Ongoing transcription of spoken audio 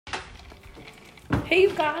Hey, you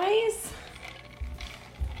guys.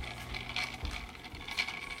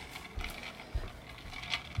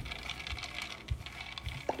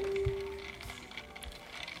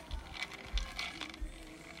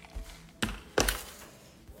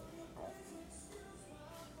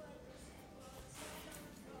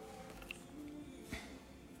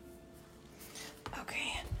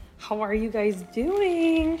 Okay, how are you guys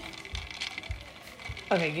doing?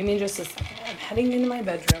 Okay, give me just a second. I'm heading into my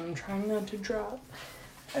bedroom, trying not to drop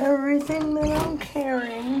everything that I'm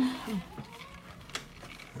carrying. How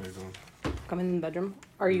you doing? Come in the bedroom.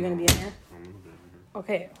 Are you gonna be in here? I'm in the bedroom.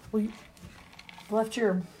 Okay, well, you left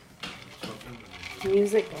your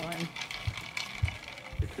music going.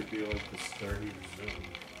 It could be like the start of your Zoom.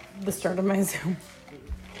 The start of my Zoom. Oh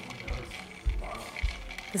my god, wow.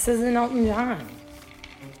 This isn't Elton John.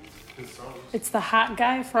 His songs. It's the hot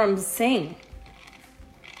guy from Sing.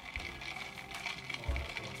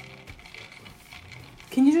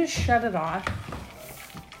 Can you just shut it off?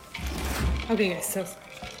 Okay, guys, so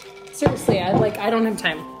seriously, I don't have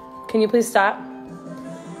time. Can you please stop? Oh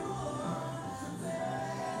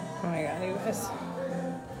my god, you guys.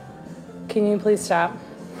 Can you please stop?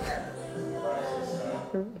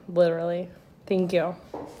 Literally. Thank you.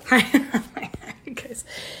 You guys.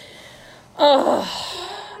 Oh,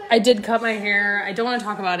 I did cut my hair. I don't want to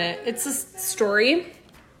talk about it. It's a story.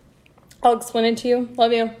 I'll explain it to you.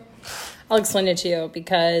 Love you. I'll explain it to you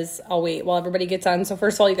because I'll wait while everybody gets on. So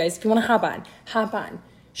first of all, you guys, if you want to hop on.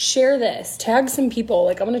 Share this. Tag some people.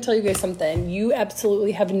 Like, I'm going to tell you guys something. You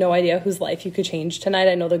absolutely have no idea whose life you could change tonight.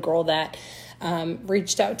 I know the girl that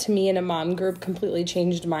reached out to me in a mom group completely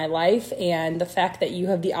changed my life. And the fact that you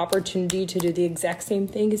have the opportunity to do the exact same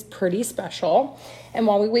thing is pretty special. And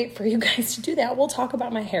while we wait for you guys to do that, we'll talk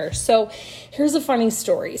about my hair. So here's a funny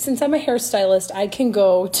story. Since I'm a hairstylist, I can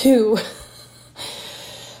go to...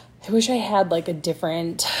 I wish I had like a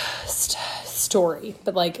different story,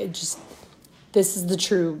 but like it just, this is the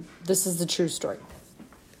true story.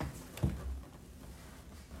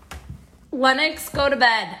 Lennox, go to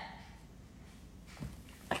bed.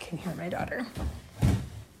 I can hear my daughter.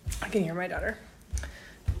 I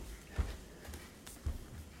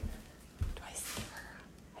Do I see her?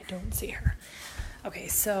 I don't see her. Okay,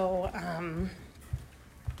 so,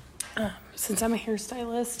 since I'm a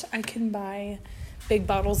hairstylist, I can buy big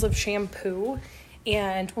bottles of shampoo.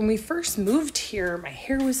 And when we first moved here, my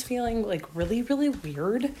hair was feeling like really, really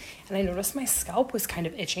weird. And I noticed my scalp was kind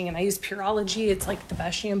of itching. And I used Pureology. It's like the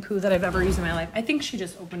best shampoo that I've ever used in my life. I think she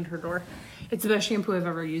just opened her door. It's the best shampoo I've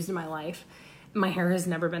ever used in my life. My hair has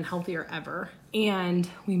never been healthier ever. And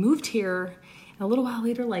we moved here. And a little while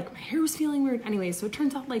later, like my hair was feeling weird. Anyway, so it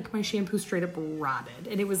turns out like my shampoo straight up rotted.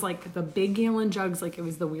 And it was like the big gallon jugs. Like it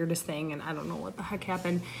was the weirdest thing. And I don't know what the heck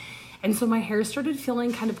happened. And so my hair started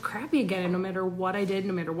feeling kind of crappy again. And no matter what I did,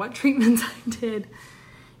 no matter what treatments I did,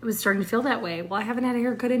 it was starting to feel that way. Well, I haven't had a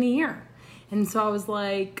haircut in a year. And so I was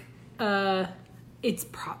like, I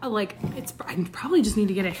probably just need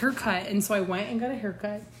to get a haircut. And so I went and got a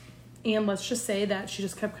haircut. And let's just say that she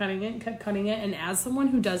just kept cutting it. And as someone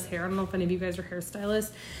who does hair, I don't know if any of you guys are hairstylists,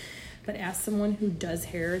 but as someone who does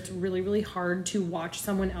hair, it's really, really hard to watch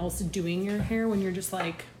someone else doing your hair when you're just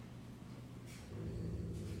like,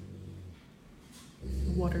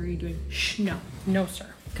 what are you doing? Shh, no, sir.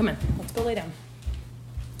 Come in. Let's go lay down.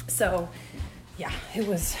 So, yeah, it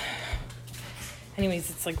was... Anyways,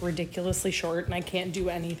 it's like ridiculously short and I can't do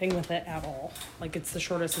anything with it at all. Like it's the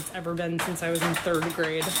shortest it's ever been since I was in 3rd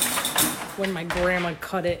grade when my grandma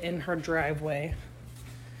cut it in her driveway.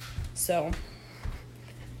 So,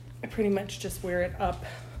 I pretty much just wear it up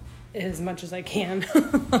as much as I can.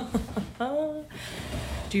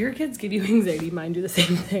 Do your kids give you anxiety? Mine do the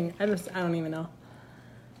same thing. I don't even know.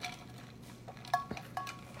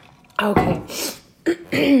 Okay.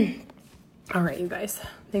 All right, you guys.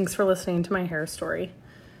 Thanks for listening to my hair story.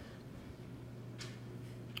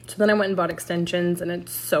 So then I went and bought extensions, and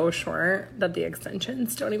it's so short that the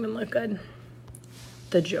extensions don't even look good.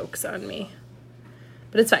 The joke's on me.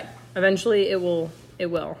 But it's fine. Eventually it will.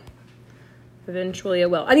 Eventually it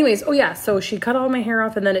will. Anyways, oh yeah, so she cut all my hair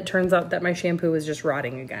off, and then it turns out that my shampoo was just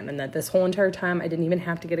rotting again, and that this whole entire time I didn't even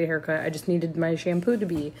have to get a haircut. I just needed my shampoo to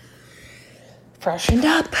be freshened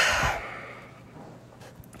up.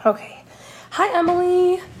 Okay. Hi,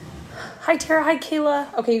 Emily. Hi, Tara. Hi,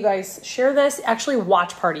 Kayla. Okay, you guys, share this. Actually,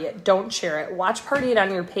 watch party it. Don't share it. Watch party it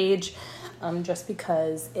on your page, just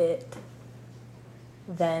because it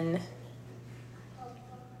then...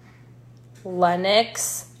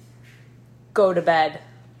 Lennox, go to bed.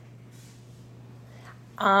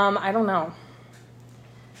 I don't know,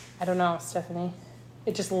 Stephanie.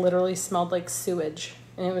 It just literally smelled like sewage.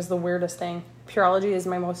 And it was the weirdest thing. Pureology is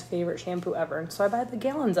my most favorite shampoo ever. And so I buy the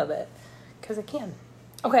gallons of it because I can.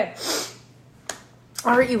 Okay.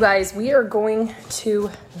 All right, you guys, we are going to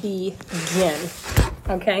begin.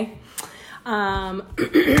 Okay.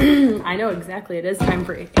 I know exactly. It is time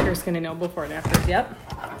for hair, skin, and nail before and after. Yep.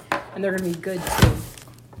 And they're going to be good too.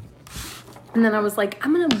 And then I was like,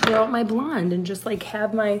 I'm going to blow out my blonde and just like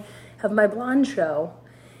have my blonde show.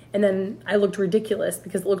 And then I looked ridiculous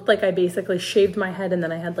because it looked like I basically shaved my head and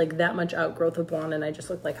then I had like that much outgrowth of blonde and I just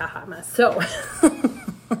looked like a hot mess. So,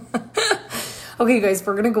 okay, you guys,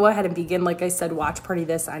 we're going to go ahead and begin. Like I said, watch party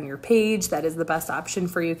this on your page. That is the best option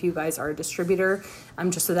for you if you guys are a distributor.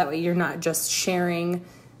 Just so that way you're not just sharing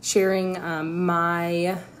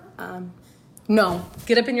my, no,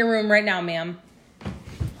 get up in your room right now, ma'am.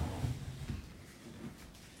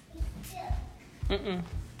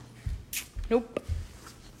 Nope.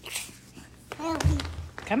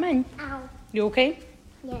 Come on. Ow. You okay?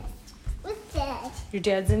 Yes. What's that? Your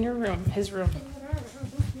dad's in your room, his room.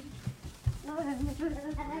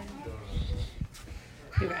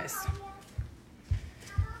 You guys.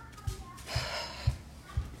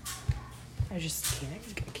 I just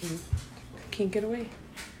can't get away.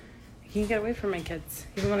 I can't get away from my kids.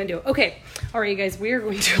 You don't want to do it. Okay. All right, you guys, we are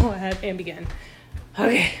going to go ahead and begin.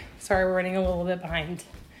 Okay. Sorry, we're running a little bit behind.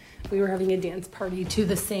 We were having a dance party to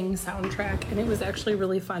the Sing soundtrack, and it was actually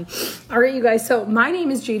really fun. All right, you guys. So my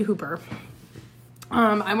name is Jade Hooper.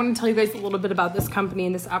 I want to tell you guys a little bit about this company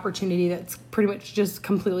and this opportunity that's pretty much just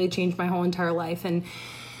completely changed my whole entire life. And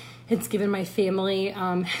it's given my family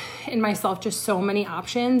and myself just so many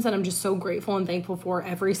options. And I'm just so grateful and thankful for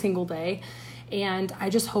every single day. And I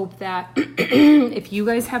just hope that if you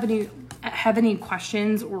guys have any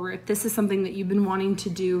questions, or if this is something that you've been wanting to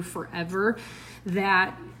do forever,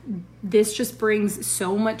 that this just brings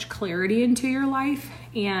so much clarity into your life,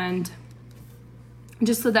 and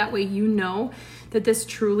just so that way you know that this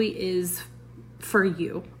truly is for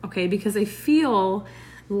you, okay? Because I feel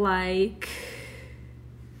like,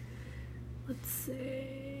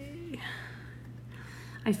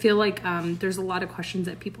 I feel like there's a lot of questions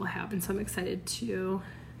that people have, and so I'm excited to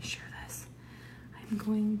share this. I'm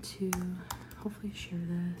going to hopefully share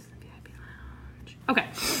this in the VIP lounge.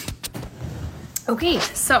 Okay,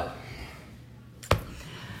 so,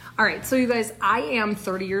 all right, so you guys, I am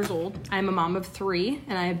 30 years old. I'm a mom of 3,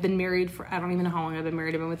 and I've been married for, I don't even know how long I've been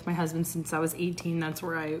married. I've been with my husband since I was 18. That's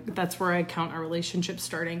where I count our relationship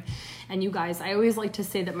starting. And you guys, I always like to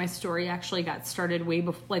say that my story actually got started right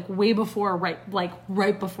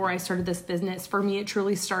before I started this business. For me, it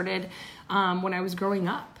truly started when I was growing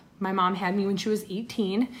up. My mom had me when she was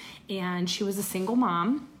 18, and she was a single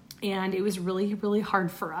mom. And it was really, really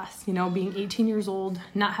hard for us, being 18 years old,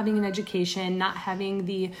 not having an education, not having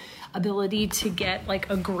the ability to get like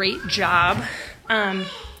a great job. You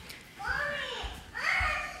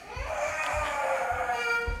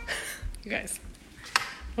guys,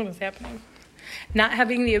 what is happening? Not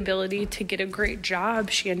having the ability to get a great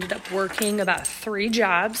job. She ended up working about 3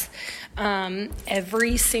 jobs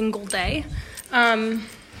every single day.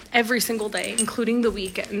 Including the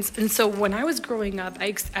weekends. And so when I was growing up,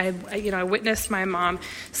 I witnessed my mom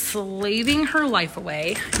slaving her life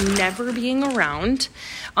away, never being around,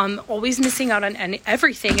 always missing out on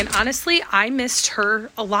everything. And honestly, I missed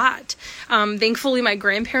her a lot. Thankfully, my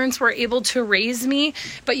grandparents were able to raise me.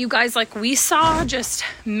 But you guys, like, we saw just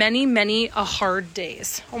many, many hard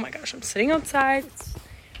days. Oh my gosh, I'm sitting outside. It's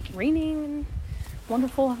raining.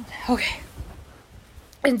 Wonderful. Okay.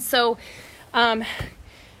 And so,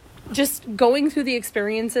 just going through the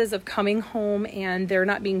experiences of coming home and there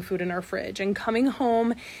not being food in our fridge, and coming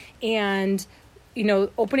home and,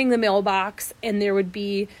 opening the mailbox and there would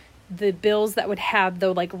be the bills that would have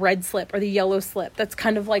the like red slip or the yellow slip. That's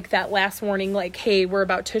kind of like that last warning, like, hey, we're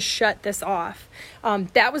about to shut this off.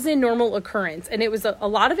 That was a normal occurrence. And it was a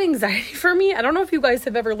lot of anxiety for me. I don't know if you guys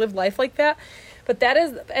have ever lived life like that, but that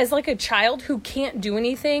is, as like a child who can't do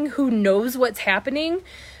anything, who knows what's happening,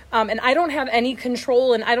 and I don't have any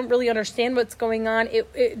control and I don't really understand what's going on.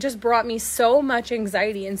 It just brought me so much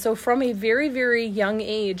anxiety. And so from a very, very young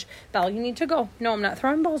age, Belle, you need to go. No, I'm not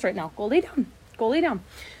throwing balls right now. Go lay down. Go lay down.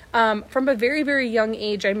 From a very, very young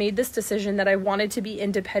age, I made this decision that I wanted to be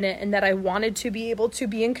independent and that I wanted to be able to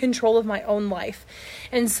be in control of my own life.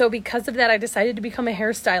 And so because of that, I decided to become a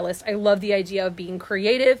hairstylist. I love the idea of being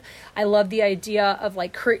creative. I love the idea of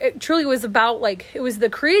like, it truly was about like, it was the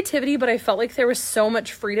creativity, but I felt like there was so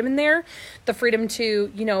much freedom in there. The freedom to,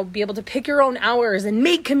 be able to pick your own hours and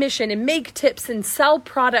make commission and make tips and sell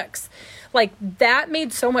products. Like, that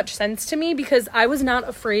made so much sense to me because I was not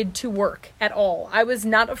afraid to work at all. I was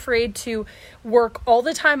not afraid to work all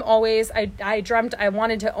the time, always. I dreamt I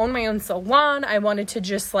wanted to own my own salon. I wanted to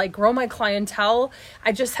just like grow my clientele.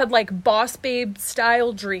 I just had like boss babe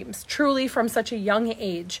style dreams, truly from such a young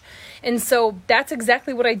age. And so that's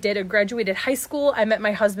exactly what I did. I graduated high school. I met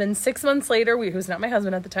my husband 6 months later. He was not my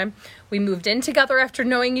husband at the time. We moved in together after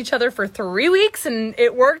knowing each other for 3 weeks, and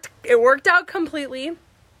it worked out completely.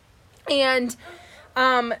 And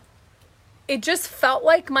it just felt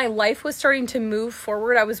like my life was starting to move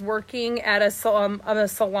forward. I was working at a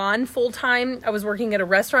salon full time. I was working at a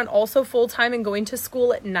restaurant also full time and going to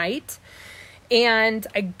school at night. And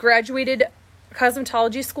I graduated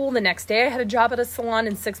cosmetology school the next day. I had a job at a salon,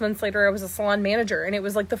 and 6 months later I was a salon manager. And it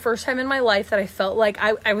was like the first time in my life that I felt like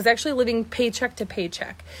I was actually living paycheck to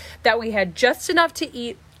paycheck, that we had just enough to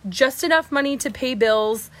eat, just enough money to pay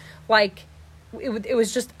bills. Like, it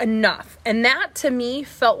was just enough. And that to me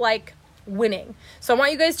felt like winning. So I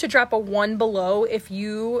want you guys to drop a 1 below if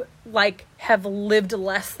you like have lived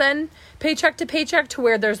less than paycheck to paycheck, to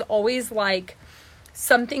where there's always like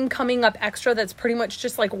something coming up extra that's pretty much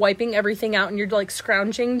just like wiping everything out and you're like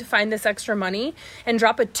scrounging to find this extra money. And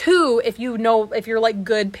drop a 2 if you know, if you're like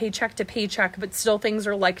good paycheck to paycheck, but still things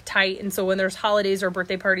are like tight. And so when there's holidays or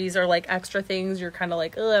birthday parties or like extra things, you're kind of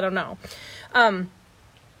like, I don't know.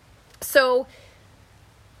 So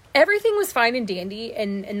everything was fine and dandy,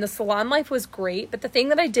 and the salon life was great. But the thing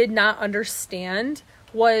that I did not understand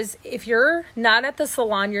was, if you're not at the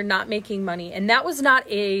salon, you're not making money. And that was not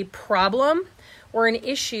a problem or an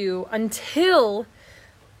issue until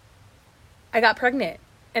I got pregnant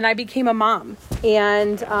and I became a mom.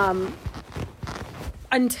 And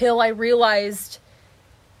until I realized,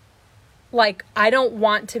 like, I don't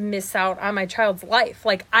want to miss out on my child's life.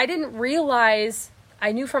 Like, I didn't realize,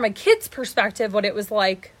 I knew from a kid's perspective what it was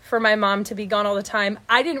like for my mom to be gone all the time.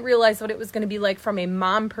 I didn't realize what it was going to be like from a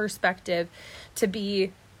mom perspective to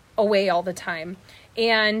be away all the time.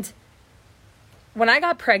 And when I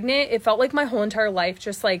got pregnant, it felt like my whole entire life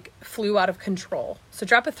just like flew out of control. So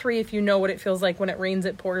drop a 3 if you know what it feels like when it rains,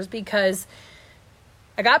 it pours, because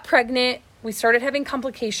I got pregnant. We started having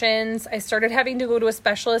complications. I started having to go to a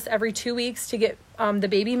specialist every 2 weeks to get the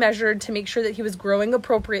baby measured to make sure that he was growing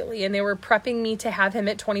appropriately. And they were prepping me to have him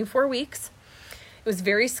at 24 weeks. It was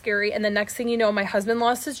very scary. And the next thing you know, my husband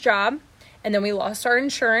lost his job, and then we lost our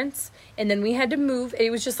insurance, and then we had to move.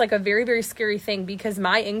 It was just like a very, very scary thing because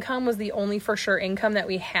my income was the only for sure income that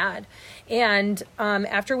we had. And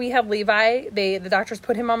after we had Levi, the doctors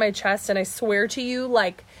put him on my chest, and I swear to you,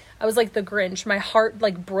 like, I was like the Grinch. My heart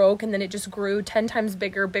like broke, and then it just grew 10 times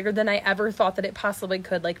bigger than I ever thought that it possibly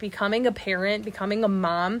could. Like, becoming a parent, becoming a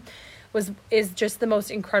mom is just the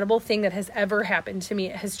most incredible thing that has ever happened to me.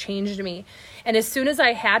 It has changed me. And as soon as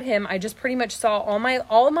I had him, I just pretty much saw all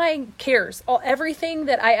my cares, everything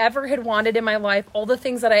that I ever had wanted in my life, all the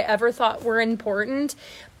things that I ever thought were important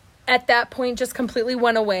at that point just completely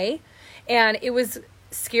went away. And it was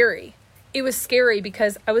scary. It was scary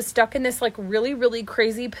because I was stuck in this like really, really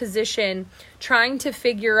crazy position trying to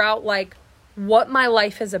figure out like what my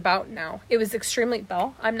life is about now. It was extremely,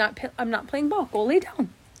 Belle, I'm not playing ball. Go lay down.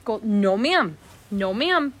 Go. No, ma'am. No,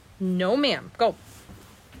 ma'am. No, ma'am. Go.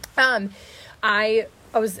 I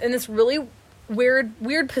was in this really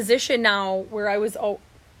weird position now where I was,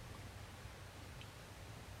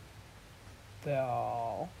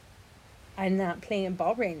 Belle, I'm not playing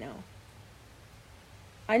ball right now.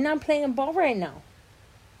 I'm not playing ball right now.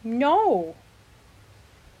 No.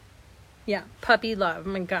 Yeah, puppy love. Oh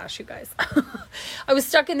my gosh, you guys. I was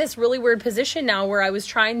stuck in this really weird position now where I was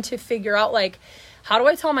trying to figure out, like, how do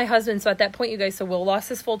I tell my husband? So at that point, you guys, so Will lost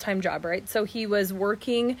his full-time job, right? So he was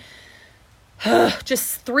working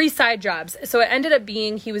just 3 side jobs. So it ended up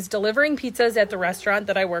being he was delivering pizzas at the restaurant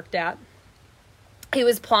that I worked at. He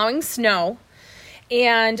was plowing snow.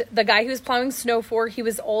 And the guy who was plowing snow for, he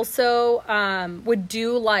was also, would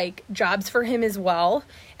do like jobs for him as well.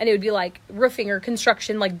 And it would be like roofing or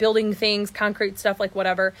construction, like building things, concrete stuff, like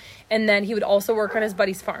whatever. And then he would also work on his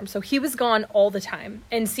buddy's farm. So he was gone all the time.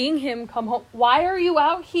 And seeing him come home, why are you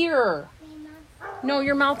out here? No,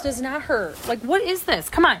 your mouth does not hurt. Like, what is this?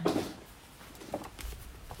 Come on.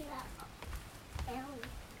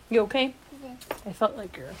 You okay? Yes. I felt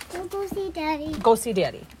like you're... Go see Daddy. Go see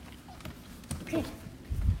Daddy. Okay.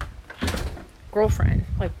 Girlfriend,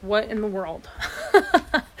 like, what in the world?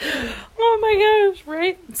 Oh my gosh,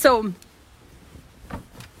 right? So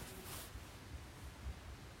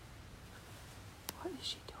what is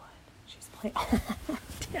she doing? She's playing.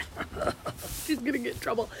 She's gonna get in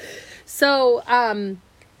trouble. So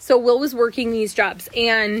Will was working these jobs,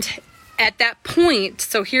 and at that point,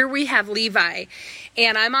 so here we have Levi,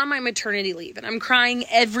 and I'm on my maternity leave, and I'm crying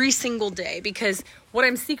every single day because what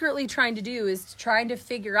I'm secretly trying to do is trying to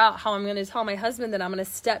figure out how I'm going to tell my husband that I'm going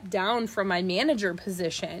to step down from my manager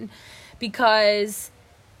position, because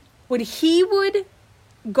when he would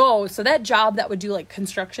go, so that job that would do like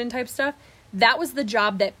construction type stuff, that was the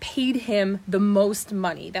job that paid him the most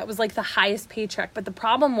money. That was like the highest paycheck. But the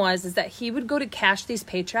problem is that he would go to cash these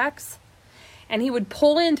paychecks, and he would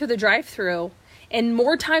pull in through the drive-thru, and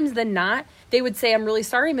more times than not, they would say, "I'm really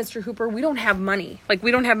sorry, Mr. Hooper, we don't have money. Like,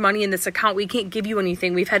 we don't have money in this account. We can't give you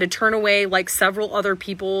anything. We've had to turn away like several other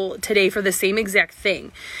people today for the same exact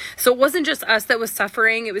thing." So it wasn't just us that was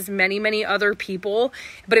suffering. It was many, many other people,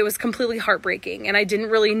 but it was completely heartbreaking. And I didn't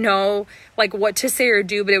really know like what to say or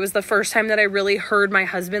do, but it was the first time that I really heard my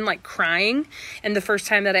husband like crying, and the first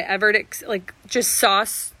time that I ever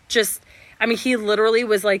he literally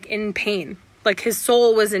was like in pain. Like his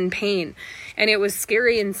soul was in pain, and it was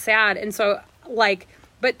scary and sad. And so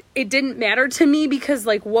but it didn't matter to me, because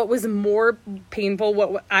like what was more painful,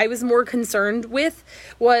 what I was more concerned with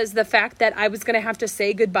was the fact that I was going to have to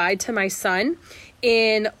say goodbye to my son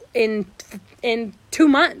in 2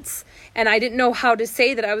 months. And I didn't know how to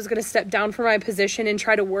say that I was going to step down from my position and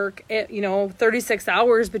try to work 36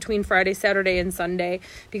 hours between Friday, Saturday, and Sunday,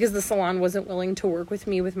 because the salon wasn't willing to work with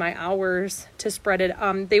me with my hours to spread it.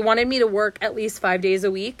 They wanted me to work at least 5 days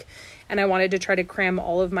a week, and I wanted to try to cram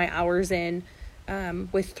all of my hours in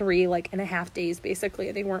with 3.5 days,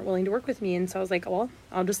 basically. They weren't willing to work with me. And so I was like, well,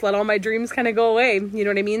 I'll just let all my dreams kind of go away. You know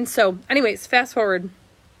what I mean? So anyways, fast forward.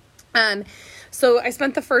 So I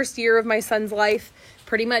spent the first year of my son's life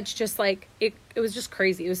pretty much just like, it was just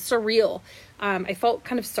crazy. It was surreal. I felt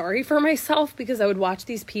kind of sorry for myself, because I would watch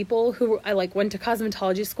these people who I like went to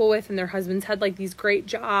cosmetology school with, and their husbands had like these great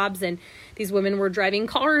jobs, and these women were driving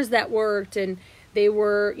cars that worked, and they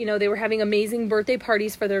were having amazing birthday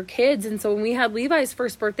parties for their kids. And so when we had Levi's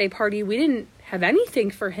first birthday party, we didn't have anything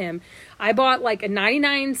for him. I bought like a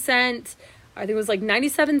 99-cent, I think it was like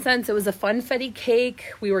 97 cents. It was a funfetti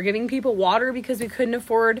cake. We were giving people water because we couldn't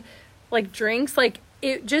afford like drinks. Like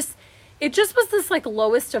it just was this like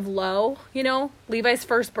lowest of low, Levi's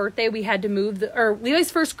first birthday, we had to move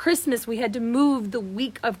Levi's first Christmas, we had to move the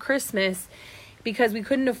week of Christmas because we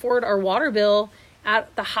couldn't afford our water bill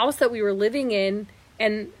at the house that we were living in.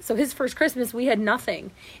 And so his first Christmas, we had nothing.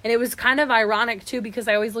 And it was kind of ironic too, because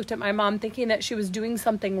I always looked at my mom thinking that she was doing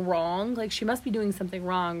something wrong. Like she must be doing something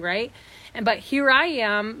wrong, right? But here I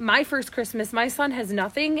am, my first Christmas, my son has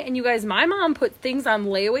nothing. And you guys, my mom put things on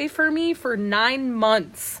layaway for me for 9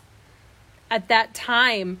 months at that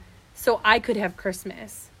time so I could have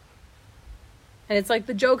Christmas. And it's like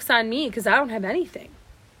the joke's on me because I don't have anything.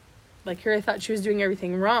 Like here I thought she was doing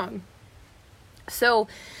everything wrong. So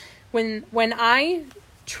when I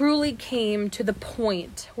truly came to the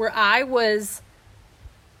point where I was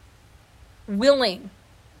willing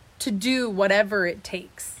to do whatever it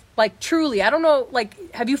takes, like truly, I don't know,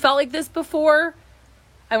 like, have you felt like this before?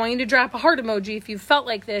 I want you to drop a heart emoji if you felt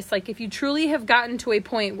like this. Like if you truly have gotten to a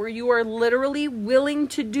point where you are literally willing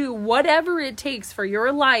to do whatever it takes for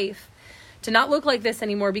your life to not look like this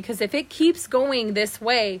anymore, because if it keeps going this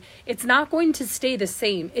way, it's not going to stay the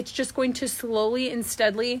same. It's just going to slowly and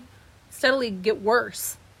steadily get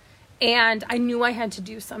worse. And I knew I had to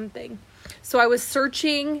do something. So I was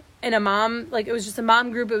searching in it was just a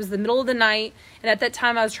mom group. It was the middle of the night. And at that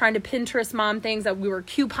time I was trying to Pinterest mom things, that we were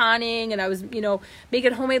couponing, and I was,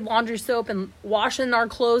 making homemade laundry soap and washing our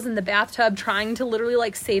clothes in the bathtub, trying to literally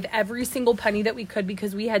like save every single penny that we could,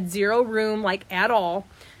 because we had zero room, like at all.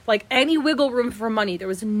 Like any wiggle room for money, there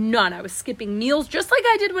was none. I was skipping meals just like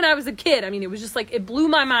I did when I was a kid. I mean, it was just like, it blew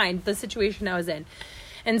my mind, the situation I was in.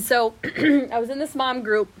 And so I was in this mom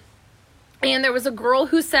group, and there was a girl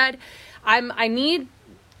who said, I need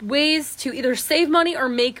ways to either save money or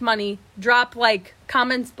make money. Drop like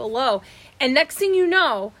comments below. And next thing you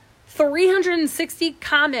know, 360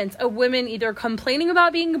 comments of women either complaining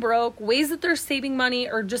about being broke, ways that they're saving money,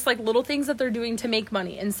 or just like little things that they're doing to make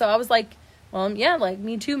money. And so I was like, well, yeah, like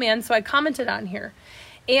me too, man. So I commented on here.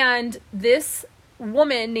 And this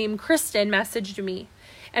woman named Kristen messaged me.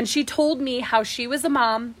 And she told me how she was a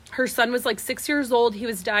mom. Her son was like 6 years old. He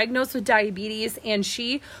was diagnosed with diabetes. And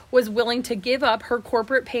she was willing to give up her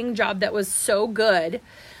corporate paying job that was so good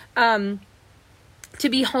to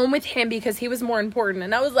be home with him because he was more important.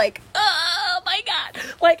 And I was like, oh my God.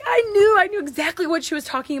 Like I knew exactly what she was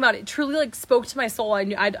talking about. It truly like spoke to my soul.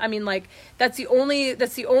 I mean, like that's the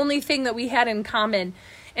only thing that we had in common.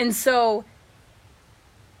 And so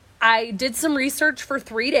I did some research for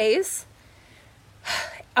 3 days.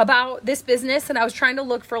 about this business, and I was trying to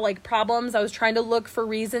look for like problems. I was trying to look for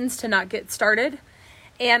reasons to not get started.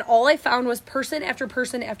 And all I found was person after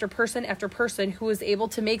person after person after person who was able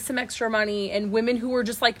to make some extra money, and women who were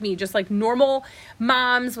just like me, just like normal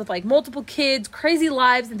moms with like multiple kids, crazy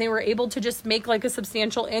lives, and they were able to just make like a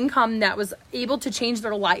substantial income that was able to change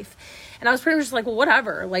their life. And I was pretty much just like, well,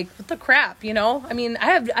 whatever, like what the crap, you know? I mean,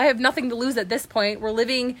 I have nothing to lose at this point. We're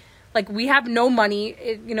living like we have no money.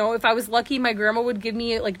 If I was lucky, my grandma would give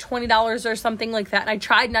me like $20 or something like that. And I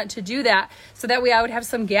tried not to do that so that way I would have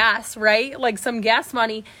some gas, right? Like some gas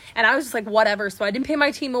money. And I was just like, whatever. So I didn't pay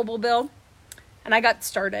my T-Mobile bill and I got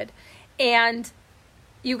started. And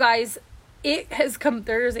you guys, it has come.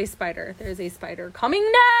 There's a spider. There's a spider coming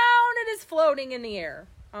down. It is floating in the air.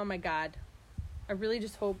 Oh my God. I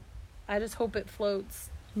just hope it floats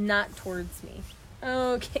not towards me.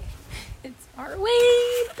 Okay, it's far away,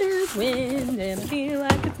 but there's wind, and I feel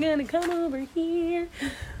like it's gonna come over here.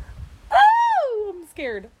 Oh, I'm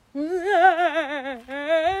scared. Okay,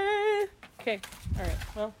 all right,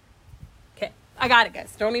 well, okay, I got it,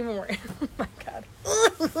 guys. Don't even worry. Oh my God.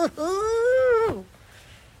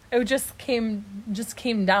 It just came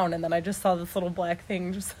down, and then I just saw this little black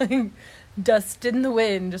thing just like dust in the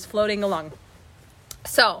wind, just floating along.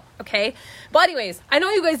 So, okay, but anyways, I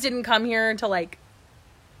know you guys didn't come here to like,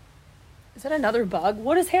 is that another bug?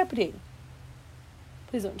 What is happening?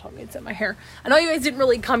 Please don't tell me it's in my hair. I know you guys didn't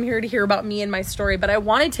really come here to hear about me and my story, but I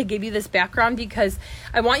wanted to give you this background because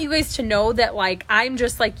I want you guys to know that like I'm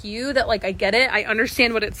just like you, that like I get it. I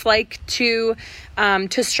understand what it's like to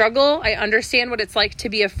struggle. I understand what it's like to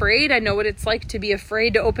be afraid. I know what it's like to be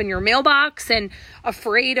afraid to open your mailbox and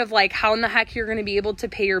afraid of like how in the heck you're going to be able to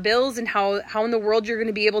pay your bills and how in the world you're going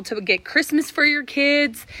to be able to get Christmas for your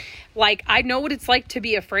kids. Like, I know what it's like to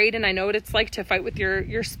be afraid, and I know what it's like to fight with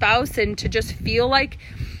your spouse and to just feel like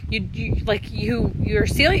you're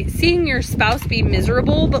seeing your spouse be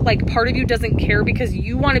miserable, but like part of you doesn't care because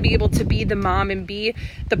you want to be able to be the mom and be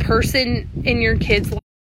the person in your kids' life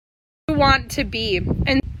you want to be.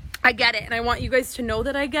 And I get it. And I want you guys to know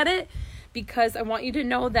that I get it, because I want you to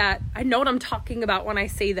know that I know what I'm talking about when I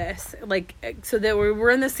say this, like, so that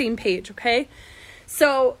we're on the same page. Okay.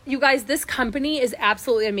 So you guys, this company is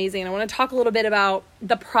absolutely amazing. I want to talk a little bit about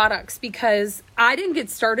the products because I didn't get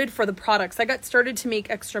started for the products. I got started to make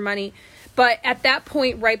extra money. But at that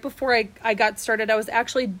point, right before I got started, I was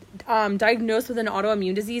actually diagnosed with an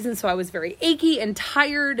autoimmune disease. And so I was very achy and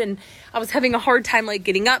tired, and I was having a hard time like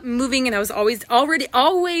getting up and moving, and I was always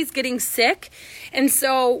getting sick. And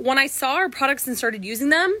so when I saw our products and started using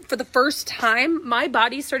them for the first time, my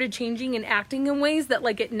body started changing and acting in ways that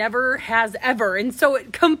like it never has ever. And so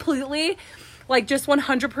it completely like just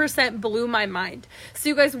 100% blew my mind. So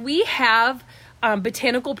you guys, we have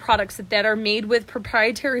botanical products that are made with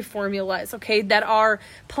proprietary formulas, okay, that are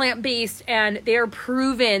plant-based, and they are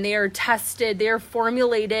proven, they are tested, they are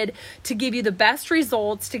formulated to give you the best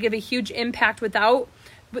results, to give a huge impact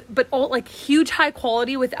but all like huge high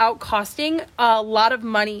quality without costing a lot of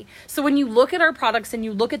money. So when you look at our products and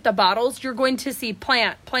you look at the bottles, you're going to see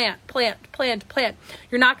plant.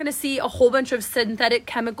 You're not going to see a whole bunch of synthetic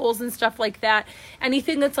chemicals and stuff like that.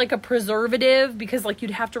 Anything that's like a preservative, because like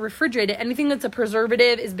you'd have to refrigerate it. Anything that's a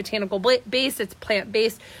preservative is botanical based. It's plant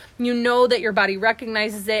based. You know that your body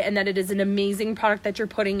recognizes it and that it is an amazing product that you're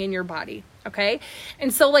putting in your body. Okay.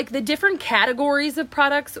 And so like the different categories of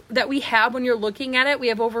products that we have, when you're looking at it, we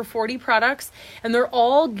have over 40 products, and they're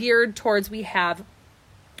all geared towards, we have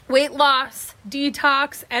weight loss,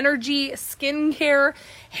 detox, energy, skincare,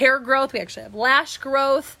 hair growth. We actually have lash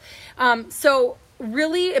growth. So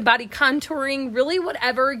really body contouring, really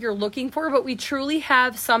whatever you're looking for, but we truly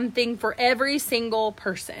have something for every single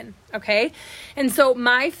person. Okay. And so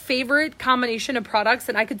my favorite combination of products,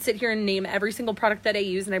 and I could sit here and name every single product that I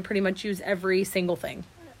use, and I pretty much use every single thing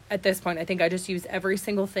at this point. I think I just use every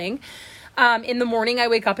single thing. In the morning, I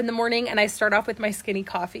wake up in the morning and I start off with my Skinny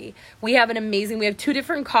coffee. We have two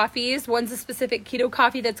different coffees. One's a specific keto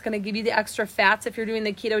coffee that's going to give you the extra fats if you're doing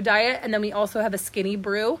the keto diet. And then we also have a Skinny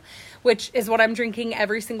brew, which is what I'm drinking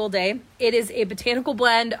every single day. It is a botanical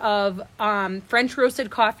blend of French roasted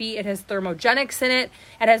coffee. It has thermogenics in it.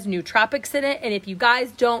 It has nootropics in it. And if you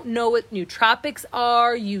guys don't know what nootropics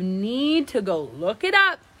are, you need to go look it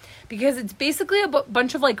up, because it's basically a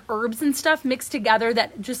bunch of like herbs and stuff mixed together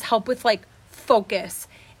that just help with like focus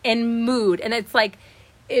and mood. And it's like,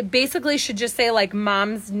 it basically should just say like,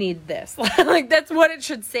 moms need this. Like that's what it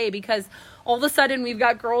should say, because all of a sudden we've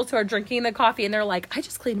got girls who are drinking the coffee and they're like, I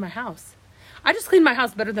just cleaned my house. I just cleaned my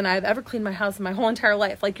house better than I've ever cleaned my house in my whole entire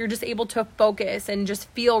life. Like you're just able to focus and just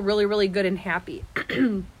feel really, really good and happy.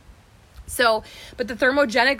 So, but the thermogenics